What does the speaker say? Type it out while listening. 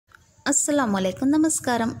അസ്സലാമലൈക്കും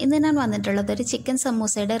നമസ്കാരം. ഇന്ന് ഞാൻ വന്നിട്ടുള്ളത് ഒരു ചിക്കൻ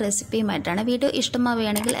സമൂസയുടെ റെസിപ്പിയുമായിട്ടാണ്. വീഡിയോ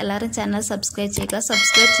ഇഷ്ടമാവുകയാണെങ്കിൽ എല്ലാവരും ചാനൽ സബ്സ്ക്രൈബ് ചെയ്യുക.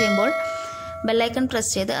 സബ്സ്ക്രൈബ് ചെയ്യുമ്പോൾ ബെല്ലൈക്കൺ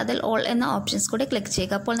പ്രസ് ചെയ്ത് അതിൽ ഓൾ എന്ന ഓപ്ഷൻസ് കൂടി ക്ലിക്ക്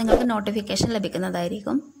ചെയ്യുക. അപ്പോൾ നിങ്ങൾക്ക് നോട്ടിഫിക്കേഷൻ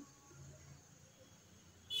ലഭിക്കുന്നതായിരിക്കും.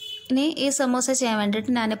 ഇനി ഈ സമൂസ ചെയ്യാൻ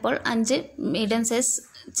വേണ്ടിയിട്ട് ഞാനിപ്പോൾ 5 മീഡിയം സൈസ്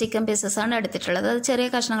ചിക്കൻ പീസസാണ് എടുത്തിട്ടുള്ളത്. അത് ചെറിയ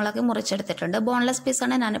കഷ്ണങ്ങളൊക്കെ മുറിച്ചെടുത്തിട്ടുണ്ട്. ബോൺലെസ്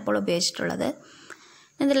പീസാണ് ഞാനിപ്പോൾ ഉപയോഗിച്ചിട്ടുള്ളത്.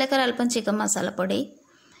 ഇതിലേക്ക് ഒരല്പം ചിക്കൻ മസാലപ്പൊടി,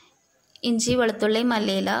 ഇഞ്ചി, വെളുത്തുള്ളി,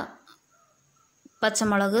 മല്ലിയില,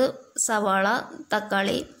 പച്ചമുളക്, സവാള,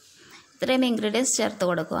 തക്കാളി, ഇത്രയും ഇൻഗ്രീഡിയൻസ് ചേർത്ത്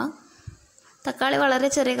കൊടുക്കുക. തക്കാളി വളരെ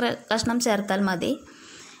ചെറിയ കഷ്ണം ചേർത്താൽ മതി.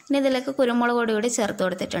 ഇനി ഇതിലേക്ക് കുരുമുളക് പൊടി കൂടി ചേർത്ത്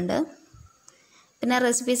കൊടുത്തിട്ടുണ്ട്. പിന്നെ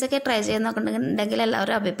റെസിപ്പീസൊക്കെ ട്രൈ ചെയ്യുന്നുണ്ടെങ്കിൽ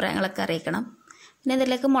എല്ലാവരും അഭിപ്രായങ്ങളൊക്കെ അറിയിക്കണം. പിന്നെ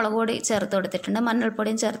ഇതിലേക്ക് മുളക് പൊടി ചേർത്ത് കൊടുത്തിട്ടുണ്ട്,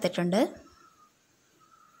 മഞ്ഞൾപ്പൊടിയും ചേർത്തിട്ടുണ്ട്.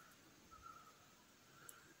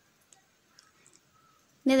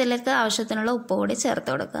 ഇനി ഇതിലേക്ക് ആവശ്യത്തിനുള്ള ഉപ്പ് കൂടി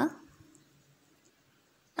ചേർത്ത് കൊടുക്കുക.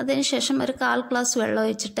 അതിനുശേഷം ഒരു 1/4 ഗ്ലാസ് വെള്ളം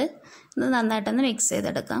ഒഴിച്ചിട്ട് ഇത് നന്നായിട്ടൊന്ന് മിക്സ്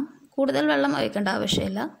ചെയ്തെടുക്കാം. കൂടുതൽ വെള്ളം ഒഴിക്കേണ്ട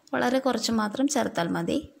ആവശ്യമില്ല, വളരെ കുറച്ച് മാത്രം ചേർത്താൽ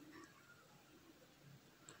മതി.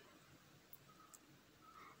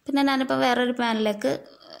 പിന്നെ ഞാനിപ്പോൾ വേറൊരു പാനിലേക്ക്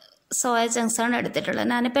സോയ ചങ്ക്സാണ് എടുത്തിട്ടുള്ളത്.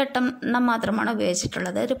 ഞാനിപ്പോൾ 8 എണ്ണം മാത്രമാണ്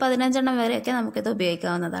ഉപയോഗിച്ചിട്ടുള്ളത്. ഒരു 15 എണ്ണം വരെയൊക്കെ നമുക്കിത്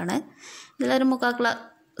ഉപയോഗിക്കാവുന്നതാണ്. ഇതിലൊരു 1/4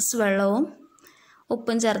 ഗ്ലാസ് വെള്ളവും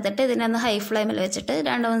ഉപ്പും ചേർത്തിട്ട് ഇതിനൊന്ന് ഹൈ ഫ്ലെയിമിൽ വെച്ചിട്ട്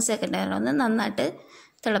 2-3 സെക്കൻഡ് നേരം ഒന്ന് നന്നായിട്ട്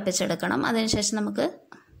തിളപ്പിച്ചെടുക്കണം. അതിനുശേഷം നമുക്ക്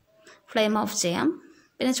ഫ്ലെയിം ഓഫ് ചെയ്യാം.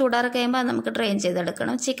 പിന്നെ ചൂടാറി കഴിയുമ്പോൾ നമുക്ക് ഡ്രെയിൻ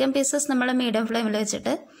ചെയ്തെടുക്കണം. ചിക്കൻ പീസസ് നമ്മൾ മീഡിയം ഫ്ലെയിമിൽ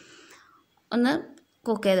വെച്ചിട്ട് ഒന്ന്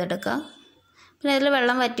കുക്ക് ചെയ്തെടുക്കുക. പിന്നെ ഇതിൽ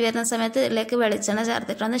വെള്ളം വറ്റി വരുന്ന സമയത്ത് ഇതിലേക്ക് വെളിച്ചെണ്ണ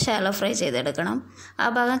ചേർത്തിട്ട് ഒന്ന് ഷാലോ ഫ്രൈ ചെയ്തെടുക്കണം. ആ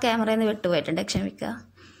ഭാഗം ക്യാമറയിൽ നിന്ന് വിട്ടുപോയിട്ടുണ്ട്, ക്ഷമിക്കുക.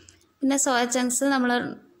 പിന്നെ സോയ ചങ്ക്സ് നമ്മൾ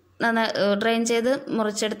ഡ്രെയിൻ ചെയ്ത്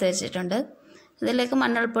മുറിച്ചെടുത്ത് വെച്ചിട്ടുണ്ട്. ഇതിലേക്ക്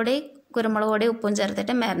മഞ്ഞൾപ്പൊടി, കുരുമുളക് പൊടി, ഉപ്പും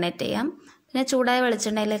ചേർത്തിട്ട് മാരിനേറ്റ് ചെയ്യാം. പിന്നെ ചൂടായ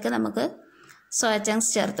വെളിച്ചെണ്ണയിലേക്ക് നമുക്ക് സോയ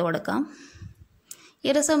ചങ്ക്സ് ചേർത്ത് കൊടുക്കാം. ഈ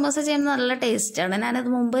ഒരു സമൂസ ചെയ്യുന്നത് നല്ല ടേസ്റ്റാണ്. ഞാനത്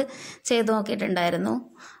മുമ്പ് ചെയ്ത് നോക്കിയിട്ടുണ്ടായിരുന്നു.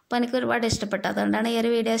 അപ്പോൾ എനിക്ക് ഒരുപാട് ഇഷ്ടപ്പെട്ടു. അതുകൊണ്ടാണ് ഈ ഒരു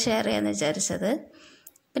വീഡിയോ ഷെയർ ചെയ്യാമെന്ന് വിചാരിച്ചത്.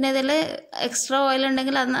 പിന്നെ ഇതിൽ എക്സ്ട്രാ ഓയിൽ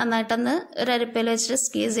ഉണ്ടെങ്കിൽ അത് നന്നായിട്ടൊന്ന് ഒരു അരിപ്പയിൽ വെച്ചിട്ട്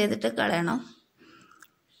സ്ക്വീസ് ചെയ്തിട്ട് കളയണം.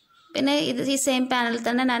 പിന്നെ ഈ സെയിം പാനിൽ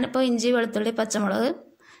തന്നെ ഞാനിപ്പോൾ ഇഞ്ചി, വെളുത്തുള്ളി, പച്ചമുളക്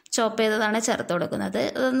ചോപ്പ് ചെയ്തതാണ് ചേർത്ത് കൊടുക്കുന്നത്.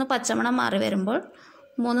 അതൊന്ന് പച്ചമണം മാറി വരുമ്പോൾ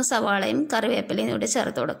 3 സവാളയും കറിവേപ്പിലയും കൂടി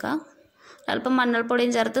ചേർത്ത് കൊടുക്കുക. അല്പം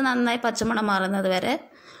മഞ്ഞൾപ്പൊടിയും ചേർത്ത് നന്നായി പച്ചമണം മാറുന്നത് വരെ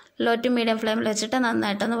ലോ ടു മീഡിയം ഫ്ലെയിമിൽ വെച്ചിട്ട്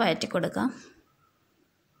നന്നായിട്ടൊന്ന് വഴറ്റി കൊടുക്കാം.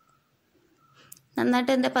 നന്നായിട്ട്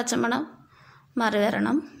ഇതിൻ്റെ പച്ചമണം മാറി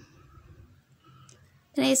വരണം.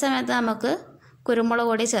 പിന്നെ ഈ സമയത്ത് നമുക്ക് കുരുമുളക്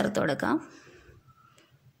പൊടി ചേർത്ത് കൊടുക്കാം.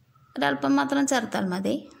 ഒരല്പം മാത്രം ചേർത്താൽ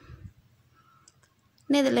മതി.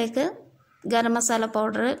 ഇനി ഇതിലേക്ക് ഗരം മസാല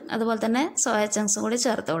പൗഡർ, അതുപോലെ തന്നെ സോയ ചങ്ക്സും കൂടി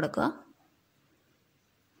ചേർത്ത് കൊടുക്കുക.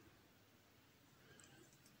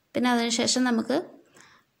 പിന്നെ അതിനുശേഷം നമുക്ക്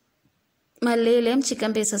മല്ലിയിലയും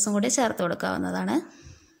ചിക്കൻ പീസസും കൂടി ചേർത്ത് കൊടുക്കാവുന്നതാണ്.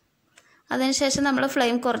 അതിനുശേഷം നമ്മൾ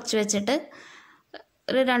ഫ്ലെയിം കുറച്ച് വെച്ചിട്ട്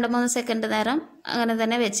ഒരു 2-3 സെക്കൻഡ് നേരം അങ്ങനെ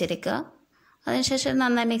തന്നെ വെച്ചിരിക്കുക. അതിനുശേഷം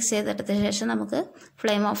നന്നായി മിക്സ് ചെയ്തെടുത്ത ശേഷം നമുക്ക്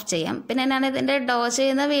ഫ്ലെയിം ഓഫ് ചെയ്യാം. പിന്നെ ഞാൻ ഇതിൻ്റെ ഡോ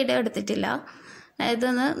ചെയ്യുന്ന വീഡിയോ എടുത്തിട്ടില്ല.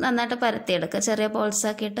 ഇതൊന്ന് നന്നായിട്ട് പരത്തിയെടുക്കുക, ചെറിയ ബോൾസ്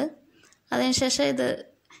ആക്കിയിട്ട്. അതിനുശേഷം ഇത്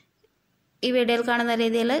ഈ വീഡിയോയിൽ കാണുന്ന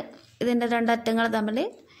രീതിയിൽ ഇതിൻ്റെ 2 അറ്റങ്ങൾ തമ്മിൽ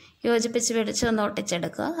യോജിപ്പിച്ച് പിടിച്ച് ഒന്ന്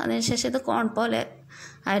ഒട്ടിച്ചെടുക്കുക. അതിനുശേഷം ഇത് കോൺ പോലെ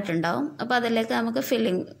ആയിട്ടുണ്ടാവും. അപ്പോൾ അതിലേക്ക് നമുക്ക്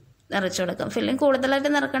ഫില്ലിങ് നിറച്ച് കൊടുക്കാം. ഫില്ലിങ് കൂടുതലായിട്ട്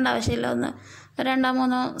നിറക്കേണ്ട ആവശ്യമില്ല, ഒന്ന്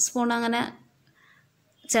 2-3 സ്പൂൺ അങ്ങനെ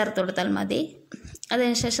ചേർത്ത് കൊടുത്താൽ മതി.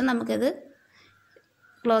 അതിനുശേഷം നമുക്കിത്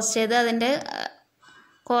ക്ലോസ് ചെയ്ത് അതിൻ്റെ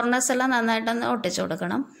കോർണേഴ്സ് എല്ലാം നന്നായിട്ടൊന്ന് ഒട്ടിച്ചു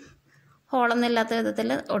കൊടുക്കണം. ഹോളൊന്നും ഇല്ലാത്ത വിധത്തിൽ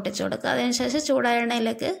ഒട്ടിച്ചു കൊടുക്കുക. അതിനുശേഷം ചൂടായ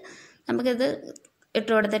എണ്ണയിലേക്ക് നമുക്കിത്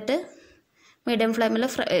ഇട്ട് കൊടുത്തിട്ട് മീഡിയം ഫ്ലെയിമിൽ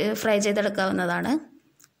ഫ്രൈ ചെയ്തെടുക്കാവുന്നതാണ്.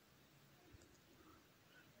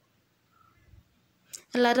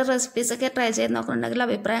 എല്ലാവരും റെസിപ്പീസൊക്കെ ട്രൈ ചെയ്ത് നോക്കുന്നുണ്ടെങ്കിൽ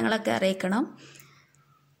അഭിപ്രായങ്ങളൊക്കെ അറിയിക്കണം.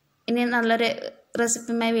 ഇനി നല്ലൊരു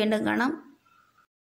റെസിപ്പിയുമായി വീണ്ടും കാണാം.